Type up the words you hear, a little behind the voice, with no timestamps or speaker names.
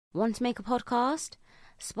Want to make a podcast?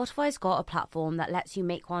 Spotify's got a platform that lets you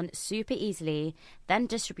make one super easily, then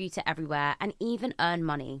distribute it everywhere and even earn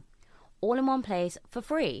money. All in one place for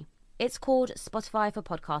free. It's called Spotify for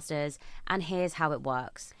Podcasters, and here's how it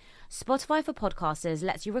works. Spotify for Podcasters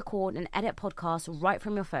lets you record and edit podcasts right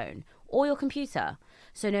from your phone or your computer.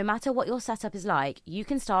 So no matter what your setup is like, you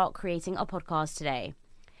can start creating a podcast today.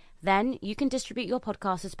 Then you can distribute your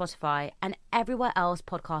podcast to Spotify and everywhere else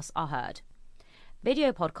podcasts are heard.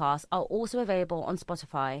 Video podcasts are also available on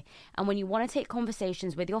Spotify, and when you want to take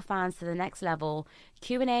conversations with your fans to the next level,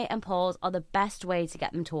 Q&A and polls are the best way to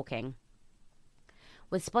get them talking.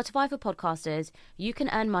 With Spotify for Podcasters, you can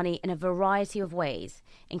earn money in a variety of ways,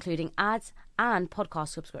 including ads and podcast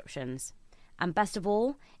subscriptions. And best of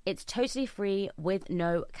all, it's totally free with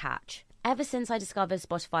no catch. Ever since I discovered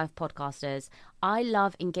Spotify for Podcasters, I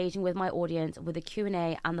love engaging with my audience with the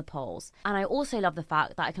Q&A and the polls. And I also love the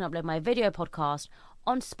fact that I can upload my video podcast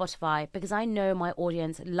onto Spotify because I know my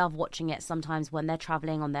audience love watching it sometimes when they're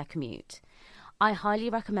traveling on their commute. I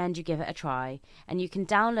highly recommend you give it a try, and you can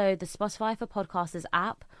download the Spotify for Podcasters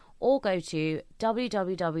app or go to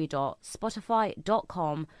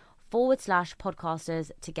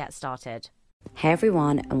www.spotify.com/podcasters to get started. Hey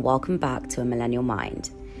everyone, and welcome back to A Millennial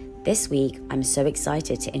Mind. This week, I'm so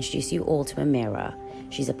excited to introduce you all to Amira.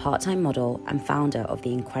 She's a part-time model and founder of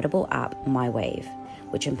the incredible app My Wave,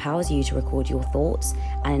 which empowers you to record your thoughts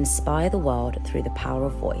and inspire the world through the power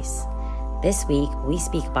of voice. This week, we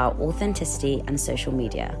speak about authenticity and social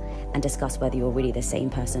media and discuss whether you're really the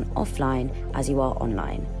same person offline as you are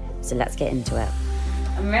online. So let's get into it.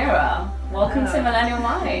 Amira, welcome to Millennial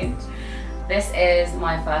Mind. This is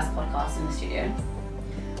my first podcast in the studio.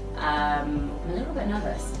 I'm a little bit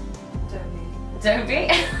nervous. Don't be.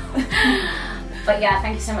 But yeah,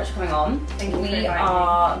 thank you so much for coming on. Thank you. We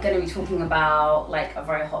are going to be talking about like a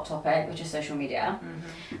very hot topic, which is social media,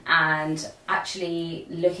 and actually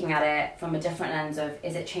looking at it from a different lens of,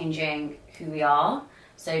 is it changing who we are?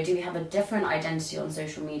 So do we have a different identity on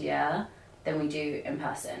social media than we do in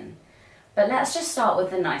person? But let's just start with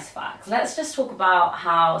the nice facts. Let's just talk about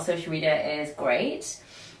how social media is great.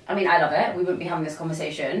 I mean, I love it. We wouldn't be having this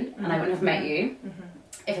conversation, and I wouldn't have met you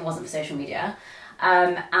if it wasn't for social media.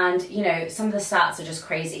 And, you know, some of the stats are just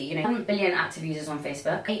crazy. You know, 1 billion active users on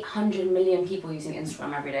Facebook, 800 million people using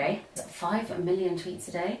Instagram every day, 5 million tweets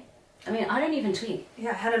a day. I mean, I don't even tweet.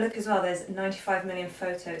 Yeah, I had a look as well. There's 95 million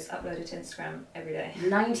photos uploaded to Instagram every day.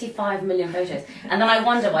 95 million photos. And then I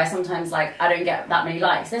wonder why sometimes, like, I don't get that many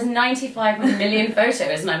likes. There's 95 million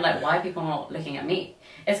photos, and I'm like, why are people not looking at me?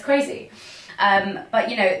 It's crazy. But,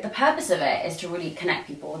 you know, the purpose of it is to really connect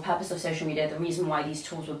people. The purpose of social media, the reason why these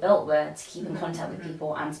tools were built were to keep in contact with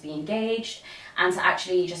people and to be engaged and to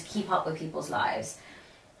actually just keep up with people's lives.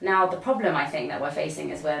 Now, the problem I think that we're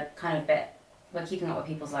facing is we're keeping up with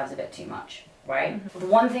people's lives a bit too much, right? The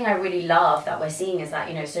one thing I really love that we're seeing is that,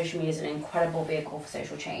 you know, social media is an incredible vehicle for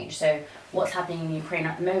social change. So what's happening in Ukraine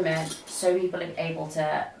at the moment, so people are able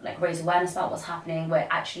to like raise awareness about what's happening. We're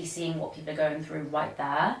actually seeing what people are going through right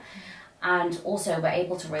there. And also we're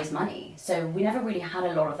able to raise money. So we never really had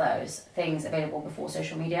a lot of those things available before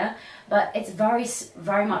social media, but it's very,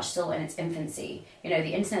 very much still in its infancy. You know,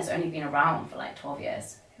 the internet's only been around for like 12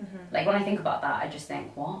 years. Like when I think about that, I just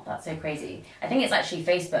think, what? That's so crazy. I think it's actually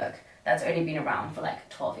Facebook that's only been around for like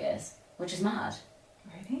 12 years, which is mad.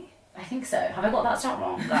 Really? I think so. Have I got that stat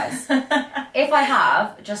wrong, guys? If I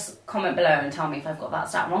have, just comment below and tell me if I've got that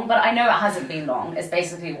stat wrong. But I know it hasn't been long, is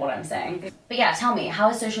basically what I'm saying. But yeah, tell me, how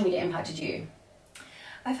has social media impacted you?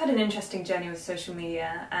 I've had an interesting journey with social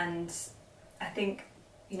media, and I think,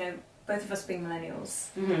 you know, both of us being millennials,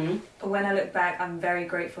 but when I look back, I'm very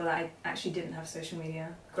grateful that I actually didn't have social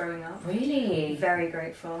media growing up. Really? Very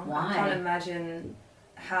grateful. Why? I can't imagine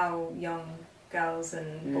how young girls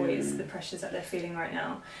and boys, the pressures that they're feeling right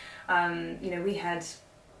now. You know, we had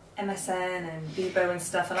MSN and Bebo and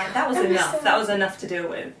stuff, and like that was enough. That was enough to deal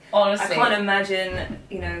with. Honestly, I can't imagine,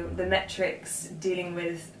 you know, the metrics, dealing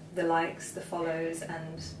with the likes, the follows,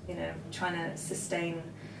 and, you know, trying to sustain.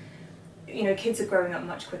 You know, kids are growing up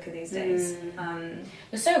much quicker these days. You're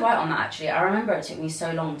so right on that, actually. I remember it took me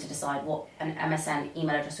so long to decide what an MSN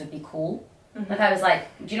email address would be cool. Like I was like,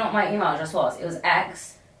 do you know what my email address was? It was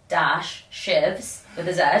x-shivs with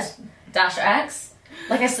a z -x.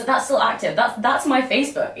 Like I said, that's still active. That's my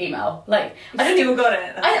Facebook email. Like I don't even got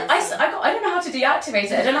it. I don't know how to deactivate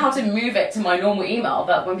it. I don't know how to move it to my normal email.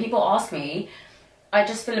 But when people ask me, I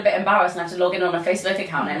just feel a bit embarrassed and have to log in on a Facebook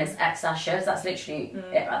account and it's x-shivs. That's literally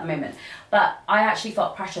it at the moment. But I actually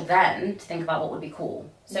felt pressure then to think about what would be cool.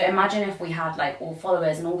 So imagine if we had like all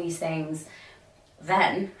followers and all these things.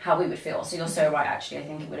 then how we would feel. So you're so right, actually. I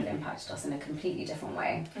think it would have impacted us in a completely different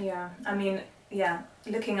way. Yeah, I mean, yeah,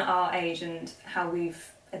 looking at our age and how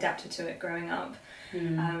we've adapted to it growing up,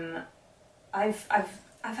 I've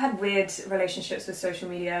had weird relationships with social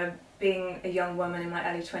media. Being a young woman in my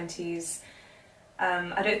early 20s,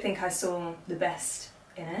 I don't think I saw the best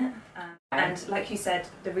in it. And like you said,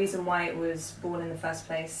 the reason why it was born in the first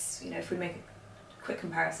place, you know, if we make a quick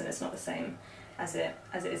comparison, it's not the same as it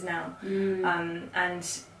is now. And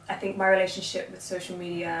I think my relationship with social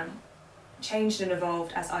media changed and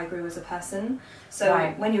evolved as I grew as a person. So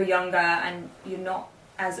when you're younger and you're not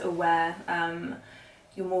as aware,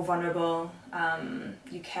 you're more vulnerable,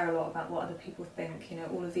 you care a lot about what other people think, you know,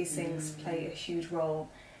 all of these things play a huge role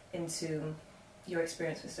into your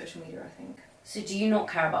experience with social media, I think. So do you not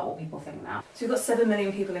care about what people think now? So we've got 7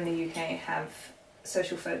 million people in the UK have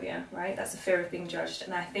social phobia, right? That's a fear of being judged.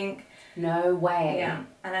 And I think... No way. Yeah,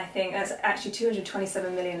 and I think that's actually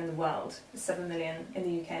 227 million in the world, 7 million in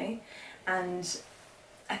the UK. And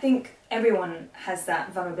I think everyone has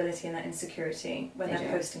that vulnerability and that insecurity when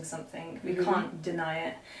they're posting something. We can't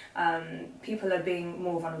deny it. People are being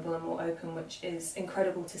more vulnerable and more open, which is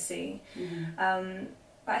incredible to see.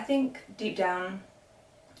 But I think deep down,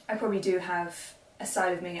 I probably do have a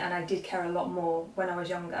side of me, and I did care a lot more when I was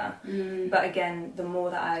younger. But again, the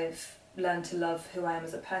more that I've learned to love who I am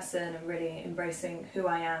as a person and really embracing who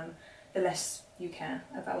I am, the less you care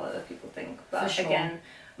about what other people think. But again,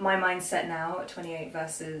 my mindset now at 28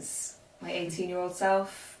 versus my 18-year-old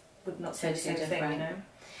self would not say the same thing, you know?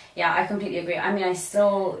 Yeah, I completely agree. I mean,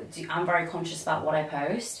 I'm very conscious about what I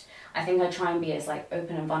post. I think I try and be as like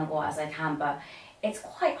open and vulnerable as I can, but it's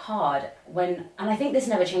quite hard and I think this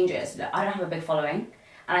never changes. I don't have a big following,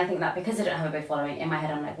 and I think that because I don't have a big following, in my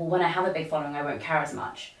head I'm like, well, when I have a big following, I won't care as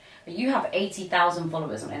much. But you have 80,000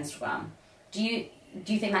 followers on Instagram. Do you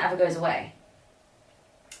think that ever goes away?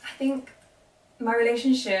 I think my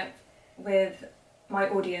relationship with my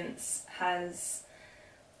audience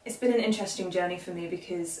it's been an interesting journey for me,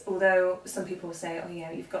 because although some people say, oh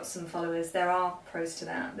yeah, you've got some followers, there are pros to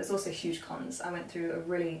that. There's also huge cons. I went through a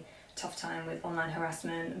really tough time with online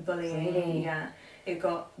harassment, bullying. Really? Yeah, it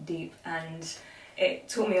got deep and it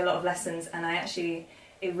taught me a lot of lessons, and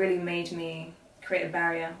it really made me create a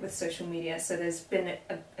barrier with social media. So there's been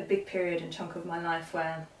a big period and chunk of my life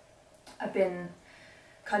where I've been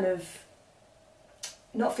kind of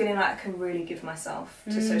not feeling like I can really give myself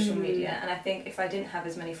to social media. And I think if I didn't have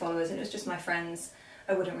as many followers and it was just my friends,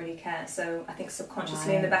 I wouldn't really care. So I think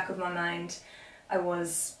subconsciously in the back of my mind, I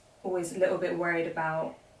was always a little bit worried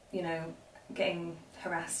about, you know, getting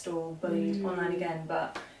harassed or bullied online again.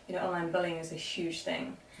 But, you know, online bullying is a huge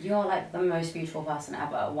thing. You're like the most beautiful person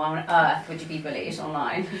ever. Why on earth would you be bullied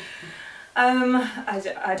online?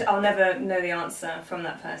 I'll never know the answer from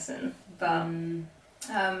that person, but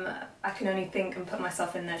I can only think and put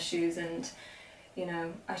myself in their shoes, and you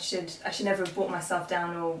know, I should never have brought myself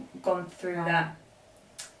down or gone through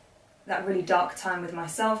that really dark time with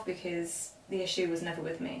myself, because the issue was never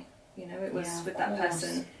with me. You know, it was with that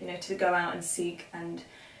person. You know, to go out and seek and,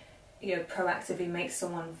 you know, proactively make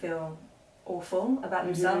someone feel awful about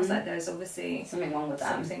themselves, like there's obviously something wrong with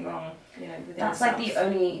them. Something wrong, you know, within That's yourself. like the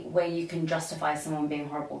only way you can justify someone being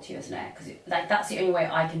horrible to you, isn't it? Because like that's the only way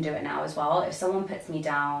I can do it now as well. If someone puts me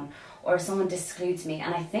down or if someone excludes me,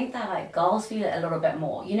 and I think that like girls feel it a little bit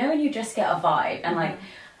more. You know, when you just get a vibe, and like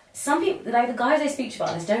some people, like the guys I speak to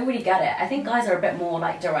about this, don't really get it. I think guys are a bit more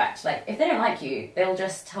like direct. Like if they don't like you, they'll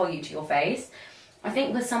just tell you to your face. I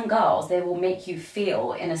think with some girls, they will make you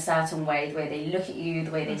feel in a certain way, the way they look at you,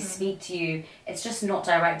 the way they speak to you. It's just not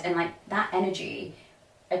direct. And like that energy,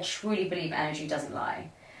 I truly believe energy doesn't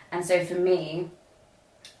lie. And so for me,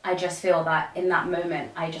 I just feel that in that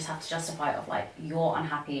moment, I just have to justify it of like, you're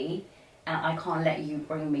unhappy and I can't let you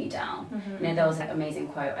bring me down. You know, there was like an amazing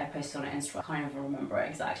quote I posted on Instagram. I can't even remember it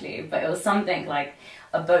exactly, but it was something like,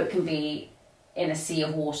 a boat can be in a sea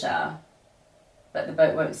of water, but the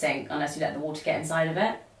boat won't sink unless you let the water get inside of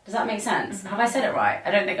it. Does that make sense? Have I said it right?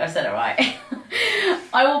 I don't think I've said it right.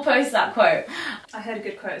 I will post that quote. I heard a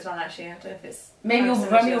good quote as well, actually. I don't know if it's... Maybe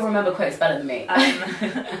you'll remember quotes better than me.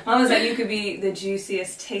 Mine was like, you could be the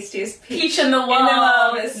juiciest, tastiest peach in the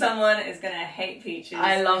world. But someone is going to hate peaches.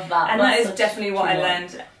 I love that. And that is definitely what I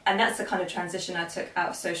learned. And that's the kind of transition I took out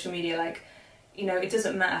of social media. Like, you know, it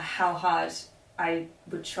doesn't matter how hard I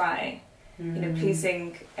would try. You know,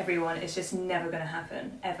 pleasing everyone is just never going to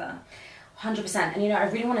happen, ever. 100%. And you know, I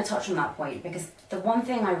really want to touch on that point, because the one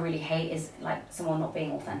thing I really hate is like someone not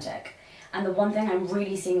being authentic. And the one thing I'm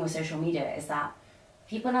really seeing with social media is that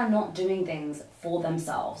people are not doing things for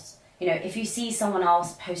themselves. You know, if you see someone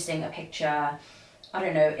else posting a picture I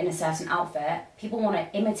don't know, in a certain outfit, people want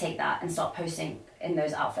to imitate that and start posting in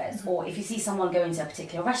those outfits. Or if you see someone go into a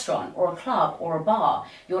particular restaurant or a club or a bar,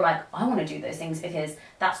 you're like, I want to do those things because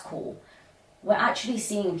that's cool. We're actually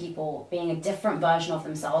seeing people being a different version of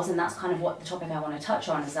themselves, and that's kind of what the topic I want to touch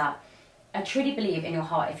on is that I truly believe in your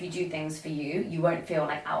heart, if you do things for you, you won't feel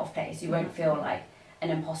like out of place. You won't feel like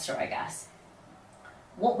an imposter, I guess.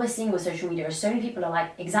 What we're seeing with social media is so many people are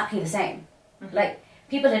like exactly the same. Like,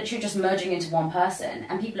 people are literally just merging into one person,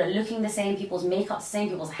 and people are looking the same, people's makeup's the same,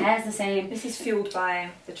 people's hair's the same. This is fueled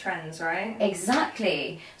by the trends, right?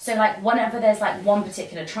 Exactly. So like whenever there's like one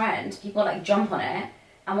particular trend, people like jump on it,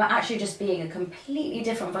 and we're actually just being a completely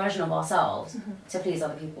different version of ourselves to please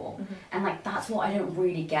other people. And like that's what I don't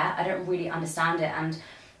really get. I don't really understand it. And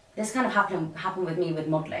this kind of happened with me with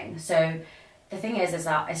modelling. So the thing is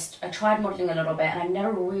that I tried modelling a little bit, and I've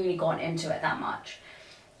never really gone into it that much.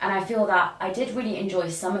 And I feel that I did really enjoy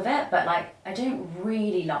some of it, but like I don't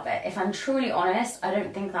really love it. If I'm truly honest, I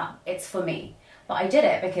don't think that it's for me. But I did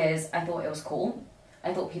it because I thought it was cool.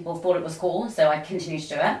 I thought people thought it was cool, so I continued to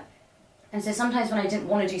do it. And so sometimes when I didn't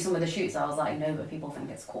want to do some of the shoots, I was like, no, but people think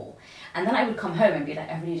it's cool. And then I would come home and be like,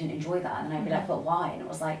 I really didn't enjoy that. And then I'd be like, but why? And it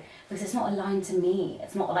was like, because it's not aligned to me.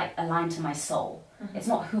 It's not like aligned to my soul. It's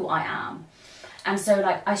not who I am. And so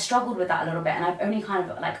like I struggled with that a little bit, and I've only kind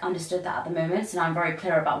of like understood that at the moment. So now I'm very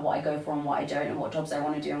clear about what I go for and what I don't, and what jobs I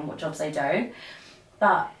want to do and what jobs I don't.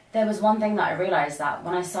 But there was one thing that I realised, that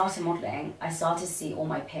when I started modelling, I started to see all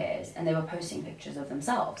my peers, and they were posting pictures of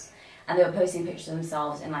themselves. And they were posting pictures of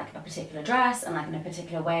themselves in like a particular dress and like in a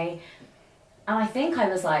particular way. And I think I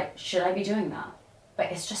was like, should I be doing that?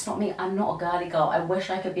 But it's just not me. I'm not a girly girl. I wish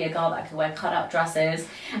I could be a girl that could wear cut out dresses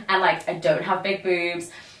and like I don't have big boobs.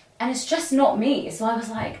 And it's just not me. So I was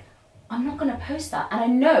like, I'm not going to post that. And I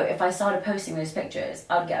know if I started posting those pictures,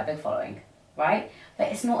 I'd get a big following, right?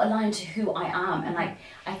 But it's not aligned to who I am. And like,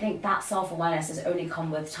 I think that self-awareness has only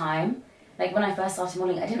come with time. Like when I first started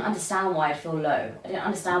modelling, I didn't understand why I'd feel low. I didn't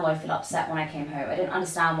understand why I'd feel upset when I came home. I didn't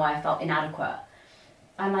understand why I felt inadequate.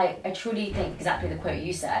 And like, I truly think exactly the quote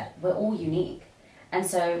you said, we're all unique. And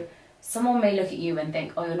so someone may look at you and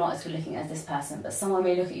think, oh, you're not as good looking as this person, but someone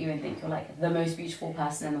may look at you and think you're like the most beautiful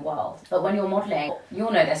person in the world. But when you're modelling,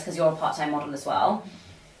 you'll know this because you're a part-time model as well,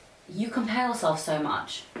 you compare yourself so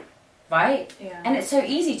much, right? Yeah. And it's so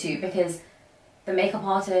easy to, because the makeup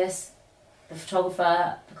artist, the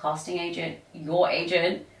photographer, the casting agent, your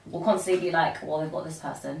agent will constantly be like, well, they've got this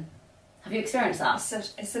person. Have you experienced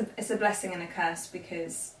that? It's a blessing and a curse,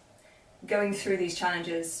 because going through these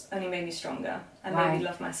challenges only made me stronger and made me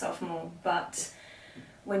love myself more. But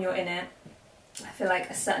when you're in it, I feel like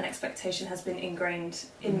a certain expectation has been ingrained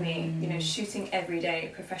in me. You know, shooting every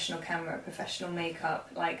day, professional camera, professional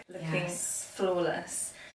makeup, like looking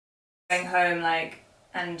flawless, going home like,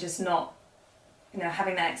 and just not, you know,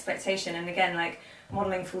 having that expectation. And again, like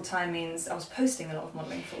modelling full time means I was posting a lot of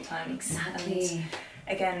modelling full time. Exactly.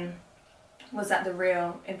 And again, was that the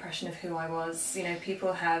real impression of who I was? You know,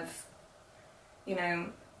 people have, you know,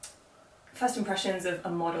 first impressions of a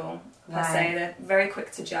model per se, they're very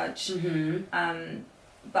quick to judge.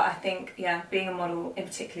 But I think, yeah, being a model, in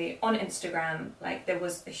particularly on Instagram, like there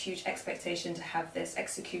was a huge expectation to have this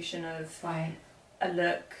execution of a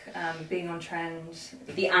look, being on trend.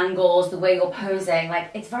 The angles, the way you're posing,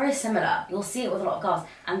 like it's very similar. You'll see it with a lot of girls.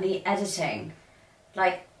 And the editing,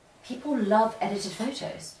 like people love edited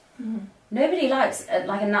photos. Nobody likes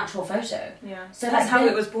like a natural photo. Yeah. So that's like, how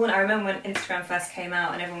it was born. I remember when Instagram first came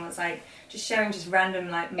out and everyone was like just sharing just random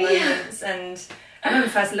like moments. And I remember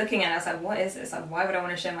first looking at it, I was like, what is this? Like, why would I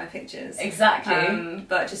want to share my pictures? Exactly.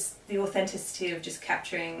 But just the authenticity of just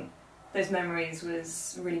capturing those memories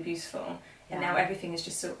was really beautiful. And now everything is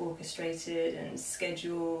just so orchestrated and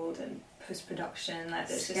scheduled and post-production. Like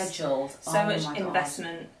there's just so much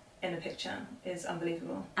investment in a picture is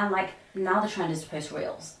unbelievable. And like now the trend is to post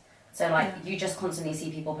reels. So like you just constantly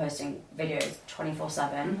see people posting videos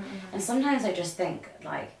 24/7. And sometimes I just think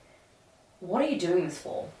like, what are you doing this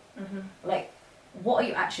for? Like, what are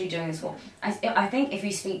you actually doing this for? I think if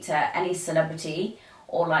you speak to any celebrity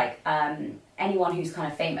or like anyone who's kind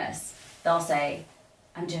of famous, they'll say,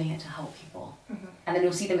 I'm doing it to help people. And then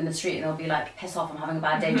you'll see them in the street and they'll be like, piss off, I'm having a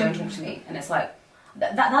bad day, don't talk to me. And it's like,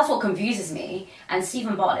 that's what confuses me. And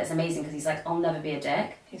Stephen Bartlett is amazing because he's like, I'll never be a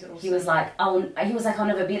dick. He's awesome. He was like, I'll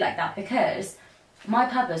never be like that, because my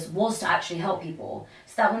purpose was to actually help people,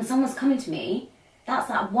 so that when someone's coming to me, that's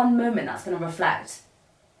that one moment that's going to reflect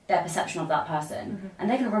their perception of that person, and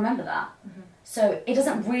they're going to remember that. So it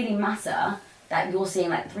doesn't really matter that you're seeing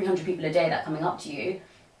like 300 people a day that are coming up to you.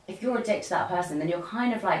 If you're a dick to that person, then you're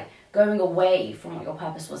kind of like going away from what your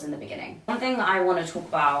purpose was in the beginning. One thing that I want to talk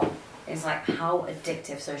about is like how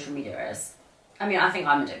addictive social media is. I mean, I think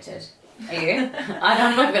I'm addicted. Are you?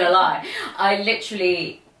 I'm not gonna lie.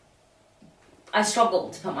 I struggle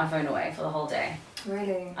to put my phone away for the whole day.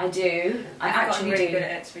 Really? I do. I've actually really good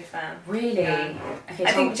at it, to be fair. Really? Yeah. Okay,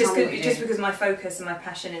 I think just because my focus and my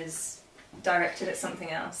passion is directed at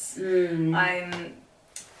something else. You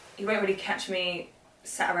won't really catch me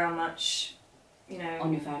sat around much, you know,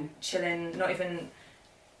 on your phone, chilling.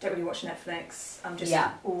 Don't really watch Netflix. I'm just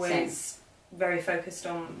always very focused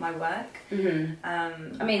on my work. I mean,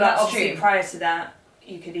 but that's obviously true. prior to that,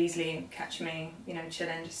 you could easily catch me, you know,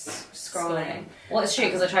 chilling, just scrolling. Well, it's true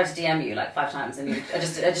because I tried to DM you like 5 times and I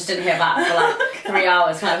just didn't hear back for like 3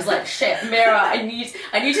 hours. And I was like, shit, Amira, I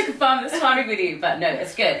need to confirm this timing with you. But no,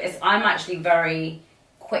 it's good. I'm actually very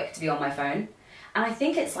quick to be on my phone, and I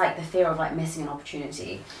think it's like the fear of like missing an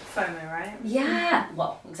opportunity. FOMO, right? Yeah.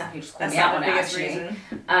 Well, exactly. Just call me out on it. Actually,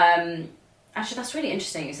 actually, that's really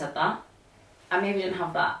interesting. You said that. I maybe didn't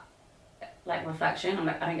have that like reflection. I'm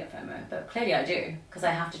like, I don't get FOMO, but clearly I do because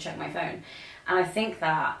I have to check my phone. And I think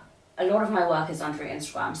that a lot of my work is done through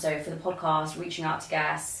Instagram. So for the podcast, reaching out to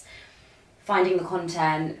guests, finding the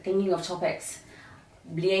content, thinking of topics,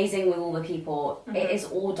 liaising with all the people, it is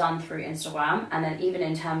all done through Instagram. And then even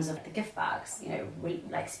in terms of the gift bags, you know,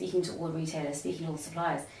 like speaking to all the retailers, speaking to all the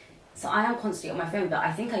suppliers. So I am constantly on my phone, but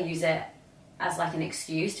I think I use it as like an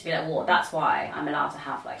excuse to be like, well, that's why I'm allowed to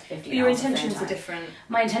have like 15 your hours intentions are different.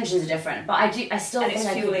 My intentions are different, but I still and think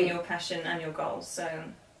it's fueling your passion and your goals, so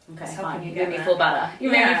okay, it's fine. helping You get made me there. feel better.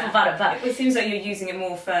 You made me feel better, but it seems like you're using it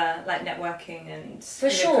more for like networking and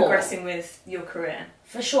sure. progressing with your career.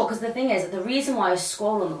 For sure, because the thing is, the reason why I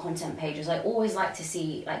scroll on the content pages, I always like to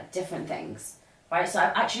see like different things, right? So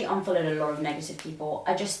I've actually unfollowed a lot of negative people.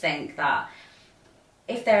 I just think that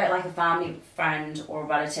if they're like a family friend or a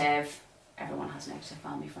relative, everyone has negative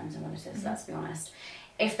family friends and relatives, let's be honest.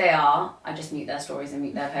 If they are, I just mute their stories and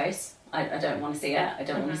mute their posts. I don't want to see it. I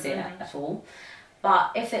don't want to see it at all.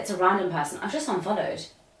 But if it's a random person, I've just unfollowed.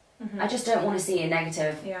 I just don't want to see a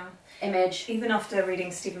negative image. Even after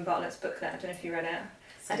reading Stephen Bartlett's booklet, I don't know if you read it,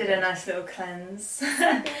 I did a nice little cleanse,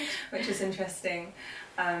 which was interesting.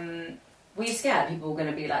 Were you scared people were going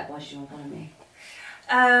to be like, why did you unfollow me?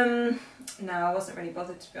 No, I wasn't really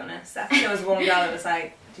bothered, to be honest. I think there was one girl that was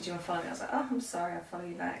like, did you unfollow me? I was like, oh, I'm sorry, I'll follow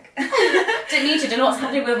you back. Didn't need to do what's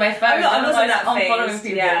happening with my phone. I wasn't that unfollowing phased.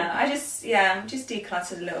 people. Yeah, I just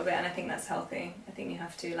decluttered a little bit, and I think that's healthy. I think you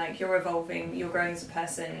have to, like, you're evolving, you're growing as a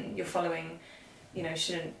person, you're following, you know,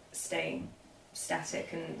 shouldn't stay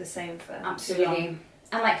static and the same for absolutely too long.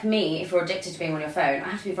 And like me, if you're addicted to being on your phone, I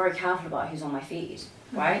have to be very careful about who's on my feed,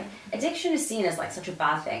 right? Addiction is seen as like such a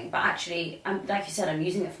bad thing, but actually, like you said, I'm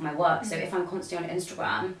using it for my work. So if I'm constantly on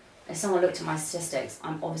Instagram, if someone looked at my statistics,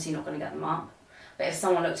 I'm obviously not going to get them up. But if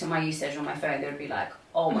someone looked at my usage on my phone, they would be like,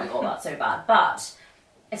 oh my god, that's so bad. But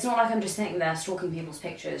it's not like I'm just sitting there stalking people's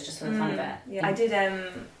pictures just for the fun of it. Yeah, I did.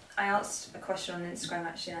 I asked a question on Instagram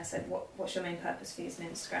actually, and I said, "What's your main purpose for using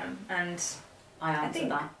Instagram?" And I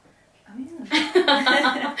answered that. Oh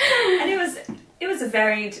yeah. And it was a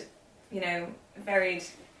varied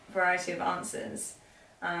variety of answers.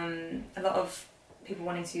 A lot of people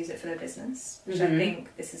wanting to use it for their business, which I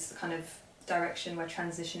think this is the kind of direction we're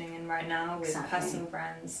transitioning in right now with personal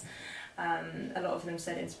brands. A lot of them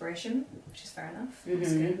said inspiration, which is fair enough.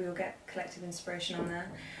 It's good. We will get collective inspiration on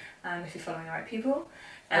there if you're following the right people.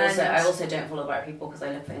 I also don't follow the right people because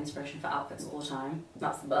I look for inspiration for outfits all the time.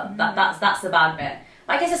 That's the that's the bad bit.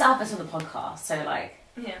 But I guess it's outfits for the podcast, so like.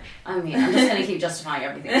 Yeah. I mean, I'm just going to keep justifying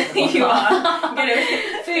everything for the podcast. You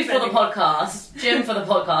are. Food for the podcast, gym for the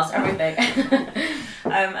podcast, everything.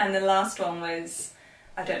 And the last one was,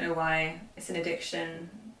 I don't know why, it's an addiction,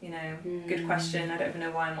 you know, good question. I don't even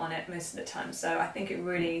know why I'm on it most of the time. So I think it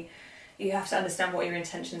really, you have to understand what your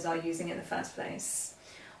intentions are using it in the first place.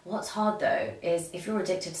 What's hard though is if you're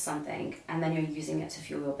addicted to something and then you're using it to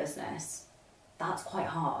fuel your business, that's quite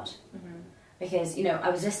hard. Because, you know, I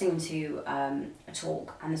was listening to a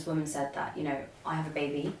talk and this woman said that, you know, I have a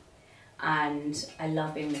baby and I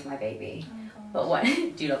love being with my baby. Oh, but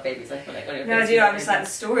when do you love babies? I feel like on your no, I do. I'm just like the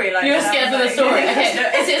story. Like you're scared for the story. Okay,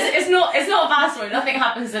 no, it's not a bad story. Nothing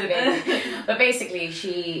happens to the baby. But basically,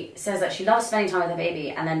 she says that she loves spending time with her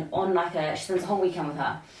baby, and then on she spends the whole weekend with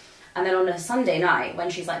her, and then on a Sunday night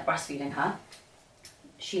when she's like breastfeeding her,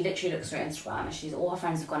 she literally looks through Instagram and all her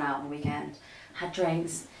friends have gone out on the weekend, had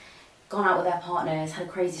drinks, gone out with their partners, had a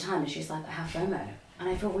crazy time, and she's like, I have FOMO and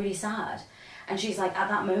I feel really sad. And she's like, at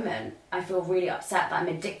that moment I feel really upset that I'm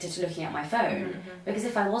addicted to looking at my phone, because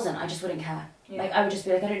if I wasn't, I just wouldn't care. Like I would just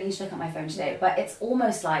be like, I don't need to look at my phone today. But it's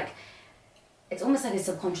almost like a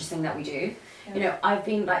subconscious thing that we do. You know, I've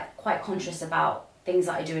been like quite conscious about things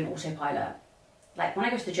that I do in autopilot. Like when I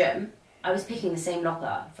go to the gym, I was picking the same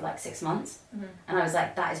locker for like 6 months, and I was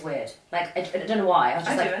like, that is weird. Like I don't know why. I was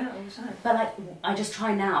just do it all the time. But like I just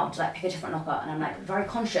try now to like pick a different locker, and I'm like very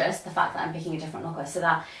conscious the fact that I'm picking a different locker, so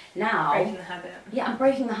that now breaking the habit. Yeah, I'm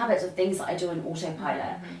breaking the habits of things that I do in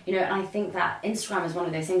autopilot. You know, and I think that Instagram is one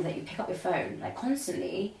of those things that you pick up your phone like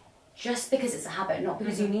constantly, just because it's a habit, not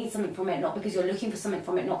because you need something from it, not because you're looking for something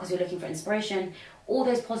from it, not because you're looking for inspiration. All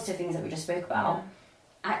those positive things that we just spoke about.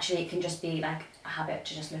 Actually, it can just be like a habit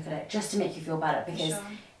to just look at it, just to make you feel better, because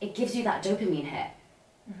it gives you that dopamine hit,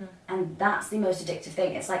 and that's the most addictive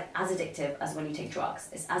thing. It's like as addictive as when you take drugs.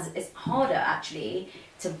 It's harder actually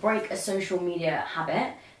to break a social media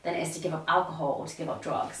habit than it is to give up alcohol or to give up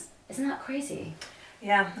drugs. Isn't that crazy?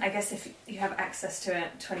 Yeah, I guess if you have access to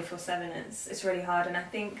it 24/7, it's really hard. And I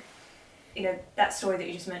think, you know, that story that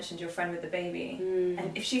you just mentioned, your friend with the baby,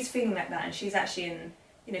 and if she's feeling like that, and she's actually in,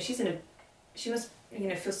 you know, she must, you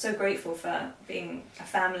know, feel so grateful for being a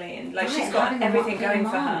family, and like she's got everything going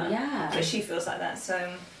for her, but she feels like that.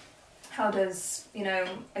 So how does, you know,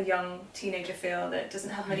 a young teenager feel that doesn't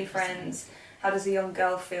have many friends? How does a young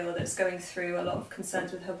girl feel that's going through a lot of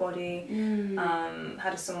concerns with her body? How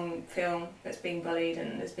does someone feel that's being bullied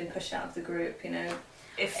and has been pushed out of the group? You know,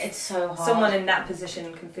 if it's so hard. Someone in that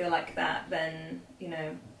position can feel like that, then, you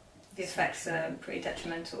know, the effects are pretty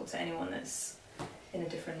detrimental to anyone that's in a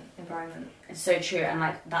different environment. It's so true, and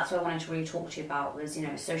like that's what I wanted to really talk to you about was, you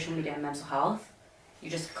know, social media and mental health. You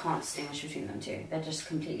just can't distinguish between them two. They're just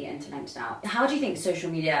completely interlinked now. How do you think social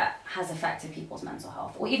media has affected people's mental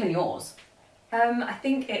health, or even yours? I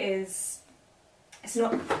think it's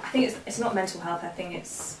not mental health. I think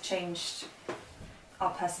it's changed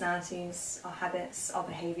our personalities, our habits, our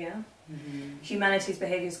behaviour. Humanity's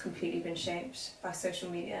behaviour has completely been shaped by social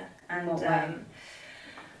media, and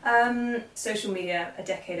social media, a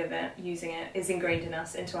decade of it, using it, is ingrained in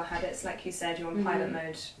us, into our habits. Like you said, you're on pilot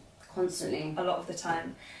mode constantly, a lot of the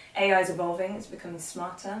time. AI is evolving, it's becoming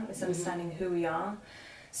smarter, it's understanding who we are.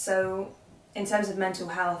 So in terms of mental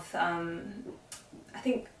health, I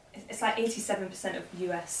think it's like 87% of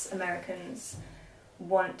US Americans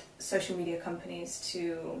want social media companies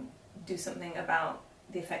to do something about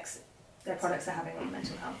the effects their products are having on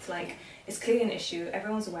mental health. Like, it's clearly an issue,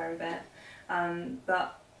 everyone's aware of it,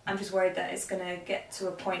 but I'm just worried that it's going to get to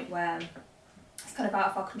a point where it's kind of out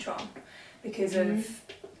of our control because of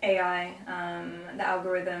AI, the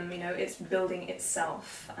algorithm, you know, it's building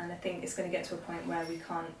itself, and I think it's going to get to a point where we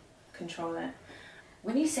can't control it.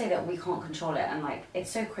 When you say that we can't control it, and like, it's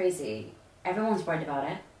so crazy, everyone's worried about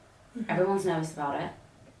it, everyone's nervous about it,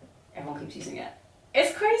 everyone keeps using it.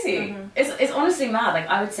 It's crazy. It's honestly mad. Like,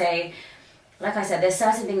 I would say, like I said, there's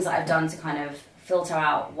certain things that I've done to kind of filter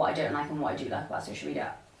out what I don't like and what I do like about social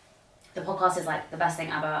media. The podcast is like the best thing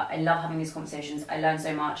ever. I love having these conversations. I learn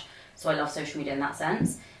so much, so I love social media in that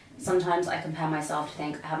sense. Sometimes I compare myself to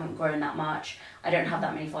think I haven't grown that much, I don't have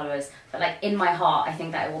that many followers, but like in my heart I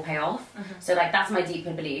think that it will pay off. So like that's my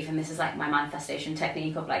deeper belief, and this is like my manifestation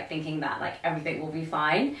technique of like thinking that like everything will be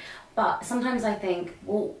fine. But sometimes I think,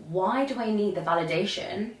 well, why do I need the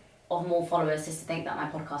validation of more followers just to think that my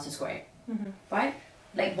podcast is great? Right?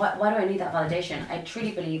 Like, why do I need that validation? I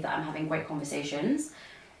truly believe that I'm having great conversations,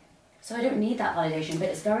 so I don't need that validation. But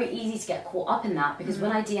it's very easy to get caught up in that, because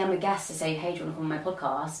when I DM a guest to say, hey, do you want to come on my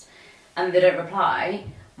podcast, and they don't reply,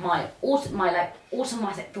 my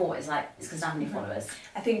automatic thought is like, it's because I don't have any followers.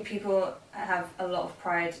 I think people have a lot of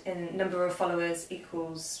pride in number of followers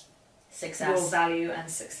equals success, your value and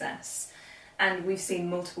success. And we've seen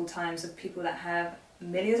multiple times of people that have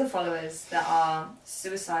millions of followers that are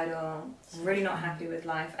suicidal, really not happy with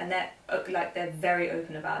life, and they're very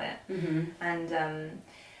open about it. And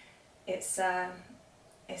it's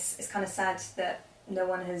kind of sad that no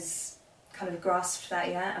one has kind of grasped that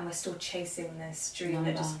yet, and we're still chasing this dream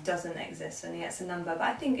that just doesn't exist, and it's a number. But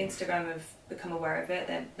I think Instagram have become aware of it.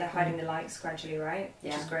 They're hiding the likes gradually, right?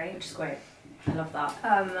 Which is great. I love that.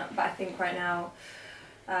 But I think right now,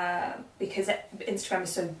 because Instagram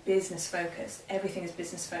is so business focused, everything is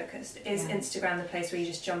business focused. Is Instagram the place where you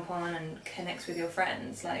just jump on and connect with your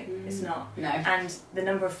friends? Like, it's not. No. And the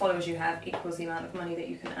number of followers you have equals the amount of money that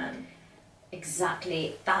you can earn.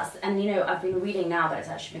 Exactly. And you know, I've been reading now that it's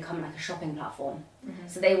actually become like a shopping platform.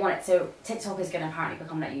 So they want it. So TikTok is going to apparently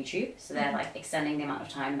become like YouTube. So they're like extending the amount of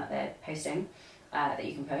time that they're posting, that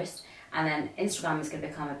you can post. And then Instagram is going to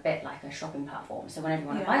become a bit like a shopping platform. So whenever you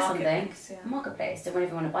want to buy something, marketplace. So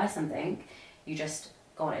whenever you want to buy something, you just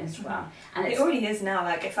go on Instagram. And it already is now.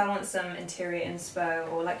 Like, if I want some interior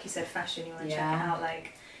inspo, or like you said, fashion, you want to check it out,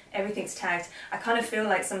 like, everything's tagged. I kind of feel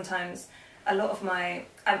like sometimes a lot of my,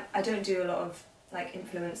 I don't do a lot of like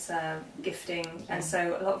influencer gifting, and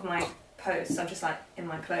so a lot of my posts, I'm just like in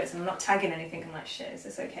my clothes and I'm not tagging anything. I'm like, shit, is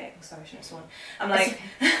this okay? Oh, sorry, I shouldn't have sworn. I'm like,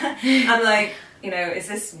 I'm like, you know, is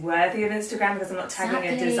this worthy of Instagram because I'm not tagging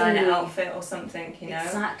a designer outfit or something, you know?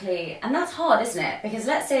 Exactly. And that's hard, isn't it? Because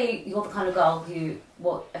let's say you're the kind of girl who,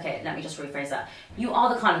 well, okay, let me just rephrase that. You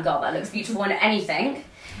are the kind of girl that looks beautiful in anything.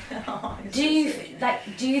 Oh, do you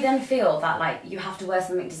then feel that like you have to wear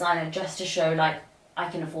something designer just to show like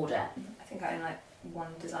I can afford it? I think I own like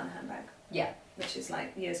one designer handbag. Yeah. Which is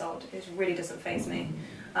like years old. It really doesn't faze me.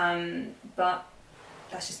 But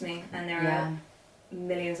that's just me. And there are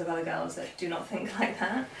millions of other girls that do not think like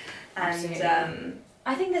that. And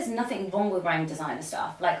I think there's nothing wrong with wearing designer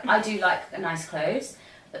stuff. Like, I do like nice clothes,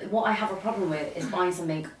 but what I have a problem with is buying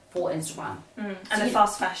something for Instagram. And the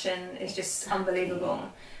fast fashion is just unbelievable.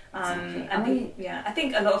 Exactly. I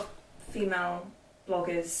think a lot of female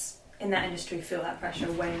bloggers in that industry feel that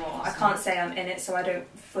pressure way more. I can't say I'm in it, so I don't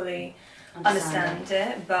fully understand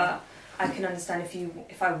it, but I can understand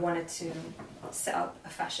if I wanted to set up a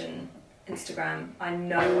fashion Instagram, I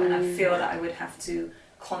know and I feel that I would have to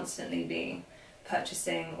constantly be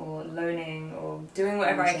purchasing or loaning or doing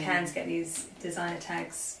whatever I can to get these designer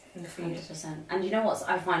tags in the feed. 100%. And you know what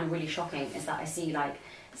I find really shocking is that I see like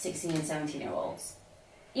 16 and 17-year-olds,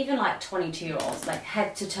 even like 22-year-olds, like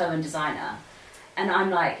head to toe in designer, and I'm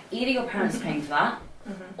like, either your parents are paying for that,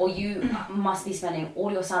 or you must be spending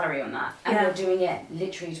all your salary on that, and you're doing it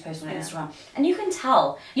literally to post on Instagram. And you can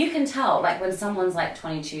tell like when someone's like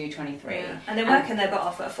 22, 23. And they're working their butt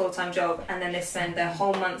off at a full-time job, and then they spend their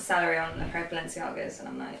whole month's salary on a pair of Balenciagas, and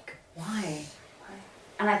I'm like, why?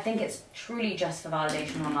 And I think it's truly just for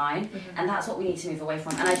validation online, and that's what we need to move away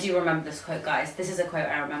from. And I do remember this quote, guys. This is a quote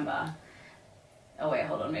I remember. Oh wait,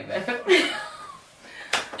 hold on, maybe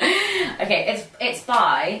okay, it's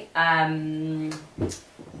by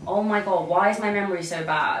oh my god, why is my memory so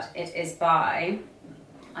bad? It is by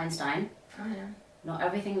Einstein. Oh yeah. Not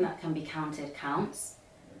everything that can be counted counts,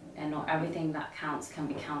 and not everything that counts can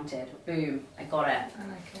be counted. Boom, I got it. I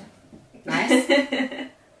like it. Nice.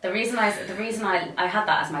 The reason I had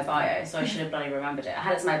that as my bio, so I should have bloody remembered it. I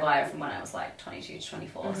had it as my bio from when I was like 22 to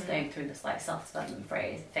 24, I was going through this like self-development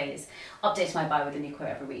phase, updated my bio with a new quote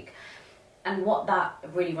every week. And what that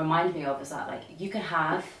really reminded me of is that like you could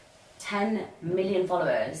have 10 million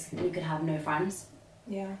followers and you could have no friends.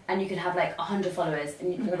 Yeah. And you could have like 100 followers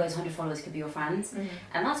and all those 100 followers could be your friends.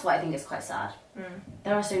 And that's why I think it's quite sad.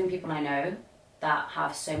 There are so many people I know that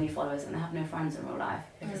have so many followers and they have no friends in real life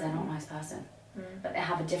because they're not a nice person. But they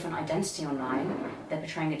have a different identity online, they're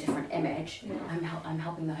portraying a different image. I'm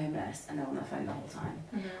helping the homeless and they're on their phone the whole time.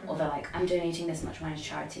 Or they're like, I'm donating this much money to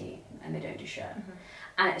charity and they don't do shit.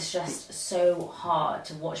 And it's just so hard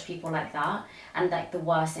to watch people like that. And like the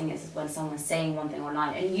worst thing is when someone's saying one thing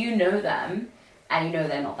online and you know them and you know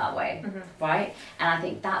they're not that way, right? And I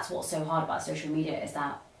think that's what's so hard about social media is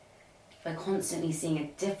that we're constantly seeing a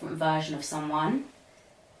different version of someone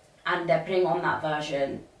and they're putting on that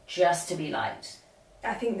version just to be liked.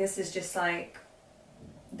 I think this is just like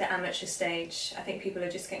the amateur stage. I think people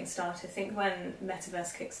are just getting started. I think when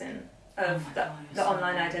metaverse kicks in, of the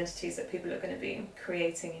online identities that people are going to be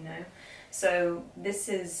creating, you know. So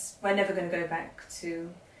we're never going to go back to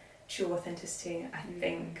true authenticity, I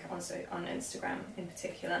think, also on Instagram in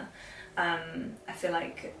particular. I feel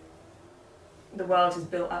like the world has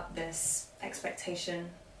built up this expectation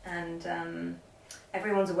and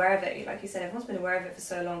everyone's aware of it. Like you said, everyone's been aware of it for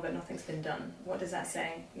so long, but nothing's been done. What does that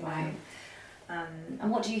say? You know? And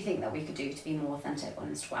what do you think that we could do to be more authentic on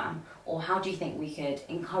Instagram? Or how do you think we could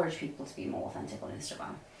encourage people to be more authentic on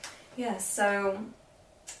Instagram? Yeah, so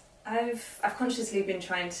I've consciously been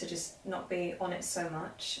trying to just not be on it so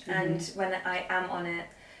much. And when I am on it,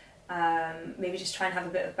 maybe just try and have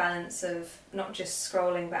a bit of balance of not just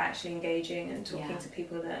scrolling but actually engaging and talking to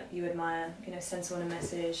people that you admire, you know, send someone a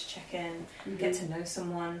message, check in, get to know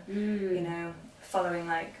someone, you know, following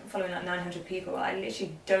like 900 people. I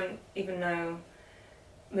literally don't even know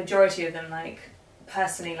majority of them like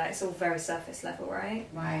personally, like it's all very surface level, right?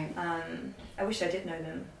 I wish I did know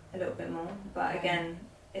them a little bit more, but again,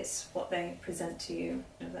 it's what they present to you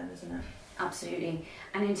of them, isn't it? Absolutely.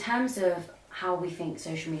 And in terms of how we think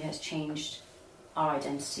social media has changed our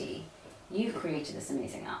identity, you've created this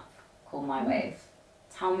amazing app called My Wave.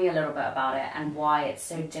 Tell me a little bit about it and why it's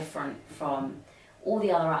so different from all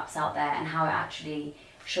the other apps out there and how it actually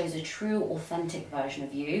shows a true, authentic version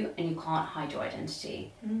of you and you can't hide your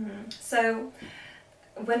identity. So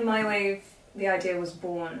when My Wave, the idea was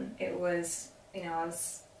born, it was, you know,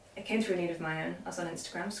 it came through a need of my own. I was on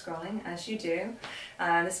Instagram scrolling, as you do.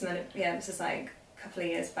 This is like a couple of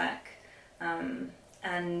years back.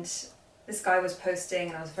 And this guy was posting,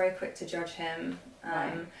 and I was very quick to judge him.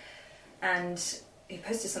 Right. And he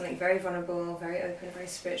posted something very vulnerable, very open, very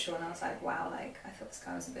spiritual, and I was like, wow, like, I thought this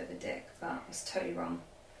guy was a bit of a dick, but I was totally wrong.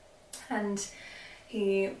 And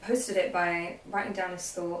he posted it by writing down his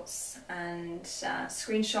thoughts and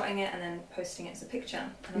screenshotting it and then posting it as a picture.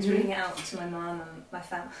 And I was reading it out to my mum and my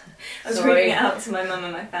family. Reading it out to my mum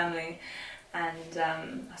and my family, and I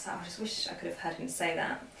was like, I just wish I could have heard him say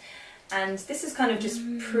that. And this is kind of just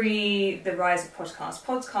pre the rise of podcasts.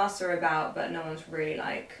 Podcasts are about, but no one's really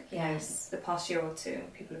like. Yes. The past year or two,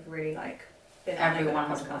 people have really like been. Everyone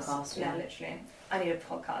has a podcast. Yeah, literally. I need a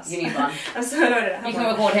podcast. You need one. I'm so annoyed I don't have You can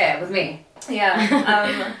one. record here with me.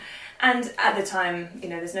 Yeah. And at the time, you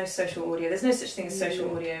know, there's no social audio. There's no such thing as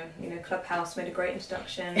social audio. You know, Clubhouse made a great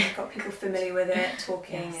introduction. Got people familiar with it,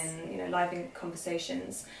 talking and, you know, live in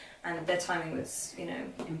conversations. And their timing was, you know,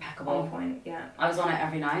 impeccable. On point, yeah. I was on it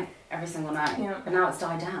every night, every single night. Yeah. But now it's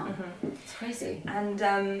died down. Mm-hmm. It's crazy.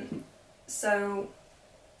 And so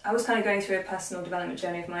I was kind of going through a personal development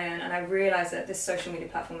journey of my own, and I realised that this social media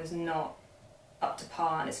platform is not up to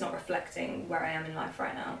par, and it's not reflecting where I am in life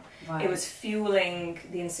right now. Right. It was fueling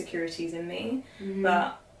the insecurities in me,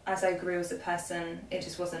 but as I grew as a person, it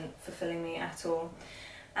just wasn't fulfilling me at all.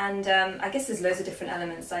 And I guess there's loads of different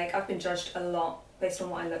elements. Like, I've been judged a lot based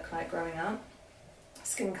on what I look like growing up.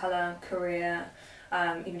 Skin colour, career,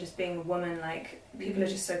 even just being a woman, like, people are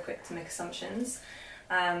just so quick to make assumptions.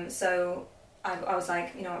 So I was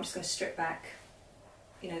like, you know, I'm just going to strip back,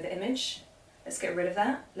 you know, the image. Let's get rid of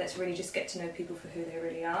that. Let's really just get to know people for who they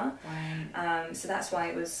really are. Right. So that's why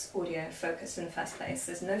it was audio focused in the first place.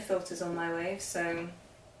 There's no filters on my wave, so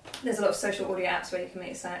there's a lot of social audio apps where you can make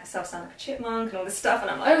yourself sound like a chipmunk and all this stuff, and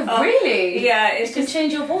I'm like, oh really? Yeah, it's you can just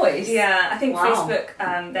change your voice. Yeah, I think Wow.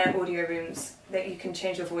 Facebook, their audio rooms, that you can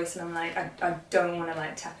change your voice, and I'm like, I don't want to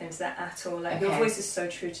like tap into that at all. Like, your voice is so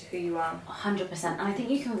true to who you are. 100%, and I think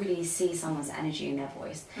you can really see someone's energy in their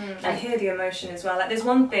voice. I hear the emotion as well. Like, there's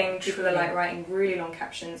one thing, people are like writing really long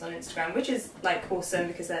captions on Instagram, which is like awesome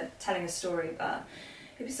because they're telling a story, but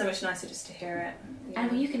it'd be so much nicer just to hear it. And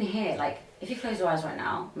when you can hear, like, if you close your eyes right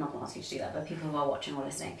now, I'm not going to ask you to do that, but people who are watching or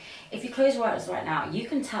listening, if you close your eyes right now, you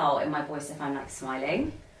can tell in my voice if I'm like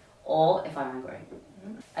smiling or if I'm angry.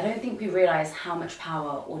 I don't think we realise how much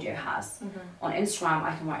power audio has. On Instagram,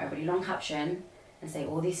 I can write a really long caption and say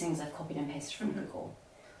all these things I've copied and pasted from Google.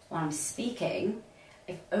 When I'm speaking,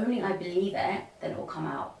 if only I believe it, then it will come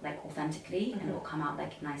out like authentically and it will come out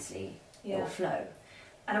like nicely. It will flow.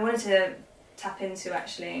 And I wanted to tap into,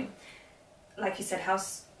 actually, like you said,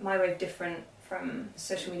 how's my wave different from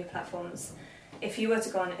social media platforms? If you were to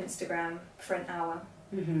go on Instagram for an hour,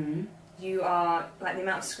 you are, like, the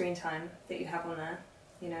amount of screen time that you have on there,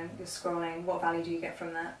 you know, you're scrolling, what value do you get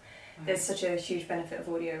from that? There's such a huge benefit of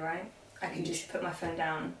audio, right? I can just put my phone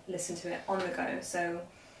down, listen to it on the go, so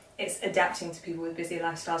it's adapting to people with busy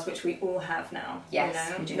lifestyles, which we all have now.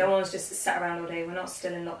 Yes, you know? No one's just sat around all day, we're not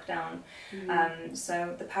still in lockdown.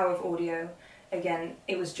 So the power of audio, again,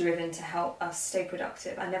 it was driven to help us stay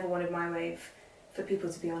productive. I never wanted my wave for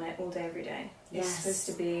people to be on it all day, every day. It's supposed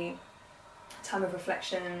to be a time of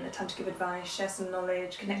reflection, a time to give advice, share some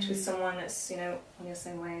knowledge, connect with someone that's, you know, on your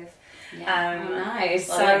same wave. Nice.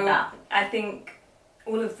 So I like that. I think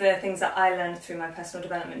all of the things that I learned through my personal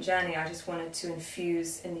development journey, I just wanted to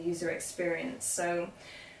infuse in the user experience. So,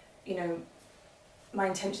 you know, my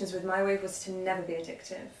intentions with my wave was to never be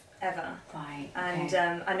addictive, ever. Right. And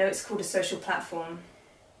I know it's called a social platform,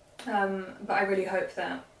 but I really hope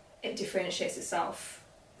that it differentiates itself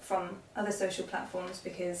from other social platforms,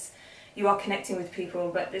 because you are connecting with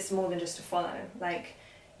people, but it's more than just a follow. Like,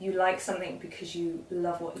 you like something because you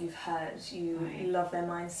love what you've heard, you love their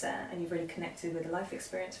mindset, and you've really connected with a life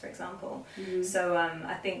experience, for example. So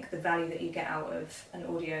I think the value that you get out of an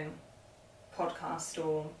audio podcast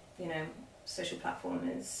or, you know, social platform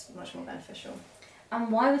is much more beneficial.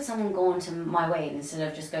 And why would someone go onto My Wave instead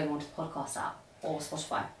of just going onto the podcast app or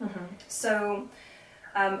Spotify? So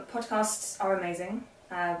podcasts are amazing,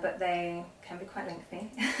 but they can be quite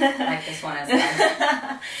lengthy. Like this one is.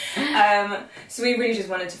 So we really just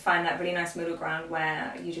wanted to find that really nice middle ground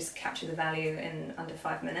where you just capture the value in under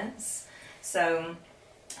 5 minutes. So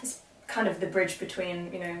it's kind of the bridge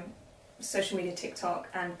between, you know, social media, TikTok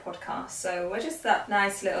and podcasts. So we're just that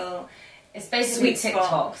nice little... It's basically sweet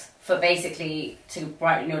spot. TikToks for basically to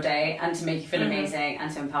brighten your day and to make you feel amazing and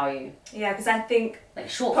to empower you. Yeah, because I think like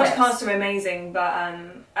short podcasts clips are amazing,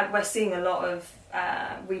 but we're seeing a lot of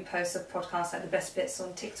reposts of podcasts, like the best bits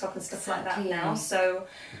on TikTok and stuff like that now. So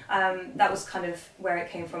that was kind of where it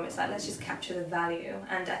came from. It's like, let's just capture the value.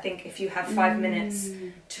 And I think if you have 5 minutes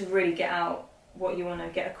to really get out what you want to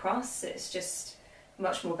get across, it's just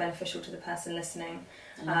much more beneficial to the person listening.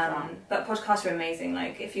 That. But podcasts are amazing.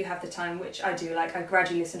 Like if you have the time, which I do, like I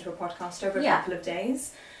gradually listen to a podcast over a couple of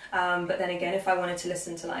days. But then again, if I wanted to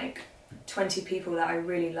listen to like 20 people that I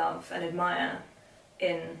really love and admire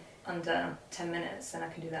in under 10 minutes, then I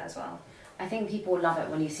can do that as well. I think people love it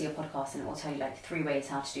when you see a podcast and it will tell you like 3 ways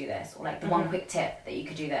how to do this, or like the one quick tip that you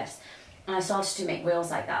could do this. And I started to make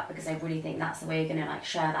reels like that because I really think that's the way you're going to like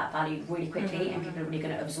share that value really quickly, and people are really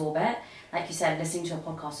going to absorb it. Like you said, listening to a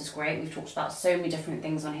podcast is great. We've talked about so many different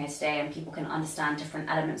things on here today, and people can understand different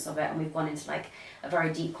elements of it, and we've gone into like a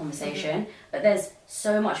very deep conversation. But there's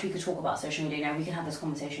so much we could talk about social media. Now we could have this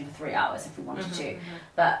conversation for 3 hours if we wanted to.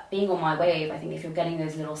 But being on my wave, I think if you're getting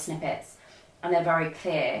those little snippets and they're very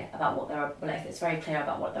clear about what they're like, it's very clear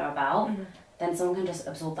about what they're about, then someone can just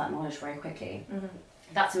absorb that knowledge very quickly.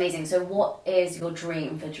 That's amazing. So what is your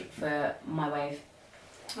dream for My Wave?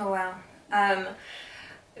 Oh wow.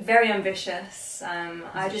 Very ambitious.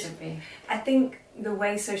 I think the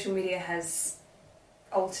way social media has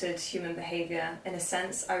altered human behaviour, in a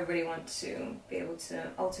sense, I really want to be able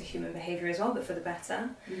to alter human behaviour as well, but for the better.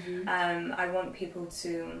 I want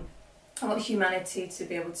humanity to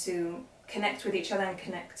be able to connect with each other and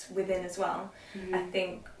connect within as well. I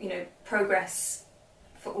think, progress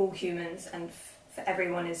for all humans and for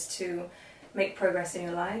everyone is to make progress in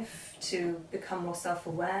your life, to become more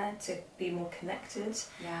self-aware, to be more connected.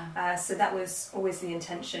 So that was always the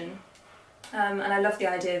intention. And I love the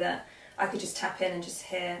idea that I could just tap in and just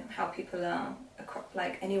hear how people are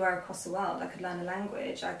like anywhere across the world. I could learn a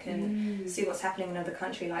language, I can see what's happening in another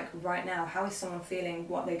country, like right now. How is someone feeling,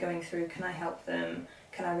 what they're going through? Can I help them?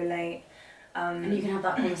 Can I relate? And you can have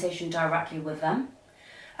that conversation directly with them.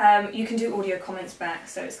 You can do audio comments back,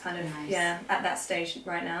 so it's kind of at that stage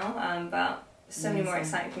right now, but so many more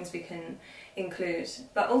exciting things we can include.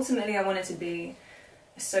 But ultimately I want it to be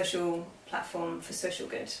a social platform for social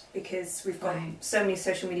good, because we've got so many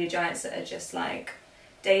social media giants that are just like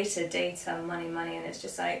data, money, and it's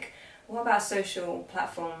just like, what about a social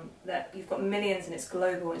platform that you've got millions and it's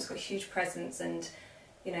global and it's got huge presence, and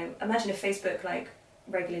imagine if Facebook like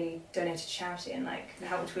regularly donated to charity and like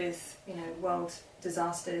helped with world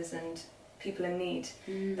disasters and people in need.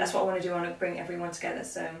 That's what I want to do. I want to bring everyone together.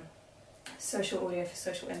 So social audio for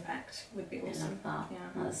social impact would be awesome.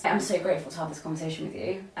 I'm so grateful to have this conversation with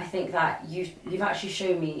you. I think that you've actually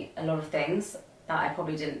shown me a lot of things that I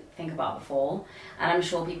probably didn't think about before, and I'm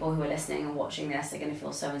sure people who are listening and watching this are going to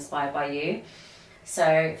feel so inspired by you.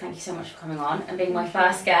 So thank you so much for coming on and being my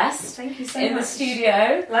first guest. Thank you so in much. The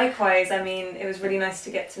studio. Likewise, I mean, it was really nice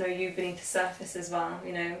to get to know you beneath the surface as well.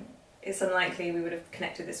 It's unlikely we would have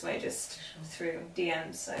connected this way just through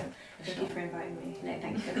DMs, so thank you for inviting me. No,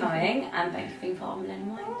 thank you for coming, and thank you for being part of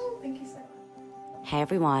Millennium Mind. Thank you so much. Hey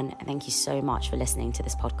everyone, and thank you so much for listening to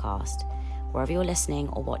this podcast. Wherever you're listening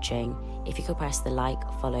or watching, if you could press the like,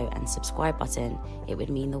 follow and subscribe button, it would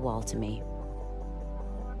mean the world to me.